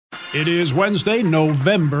It is Wednesday,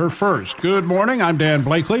 November 1st. Good morning, I'm Dan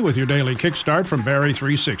Blakely with your daily kickstart from Barrie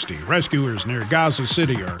 360. Rescuers near Gaza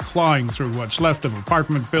City are clawing through what's left of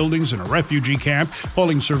apartment buildings and a refugee camp,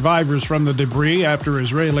 pulling survivors from the debris after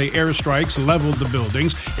Israeli airstrikes leveled the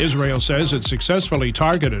buildings. Israel says it successfully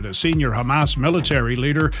targeted a senior Hamas military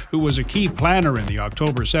leader who was a key planner in the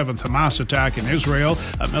October 7th Hamas attack in Israel.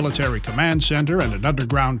 A military command center and an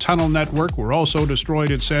underground tunnel network were also destroyed,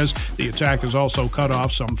 it says. The attack has also cut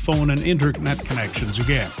off some phone and internet connections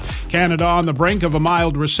again. Canada on the brink of a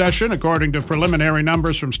mild recession, according to preliminary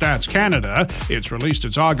numbers from Stats Canada. It's released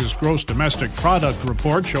its August gross domestic product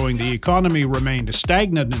report showing the economy remained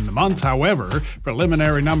stagnant in the month. However,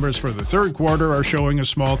 preliminary numbers for the third quarter are showing a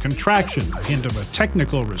small contraction, a hint of a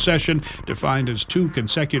technical recession defined as 2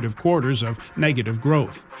 consecutive quarters of negative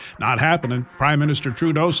growth. Not happening. Prime Minister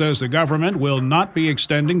Trudeau says the government will not be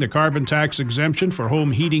extending the carbon tax exemption for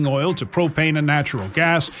home heating oil to propane and natural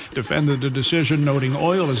gas. Defended the decision, noting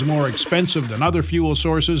oil is more expensive than other fuel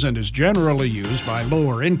sources and is generally used by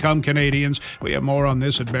lower-income Canadians. We have more on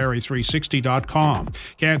this at Barrie360.com.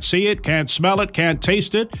 Can't see it, can't smell it, can't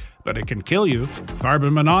taste it, but it can kill you.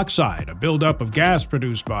 Carbon monoxide, a buildup of gas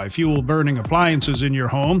produced by fuel-burning appliances in your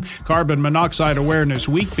home. Carbon Monoxide Awareness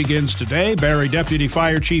Week begins today. Barrie Deputy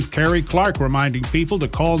Fire Chief Kerry Clark reminding people to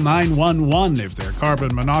call 911 if their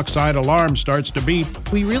carbon monoxide alarm starts to beep.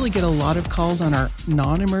 We really get a lot of calls on our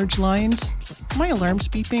non-emerge lines. My alarm's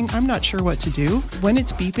beeping, I'm not sure what to do. When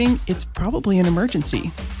it's beeping, it's probably an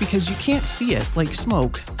emergency because you can't see it like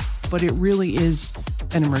smoke, but it really is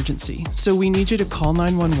an emergency. So we need you to call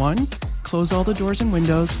 911, close all the doors and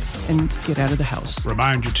windows, and get out of the house.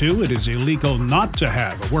 Remind you, too, it is illegal not to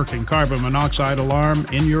have a working carbon monoxide alarm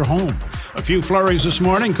in your home. A few flurries this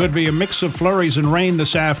morning. Could be a mix of flurries and rain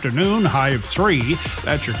this afternoon. High of 3.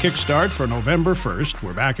 That's your kickstart for November 1st.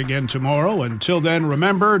 We're back again tomorrow. Until then,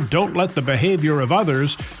 remember, don't let the behavior of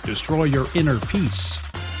others destroy your inner peace.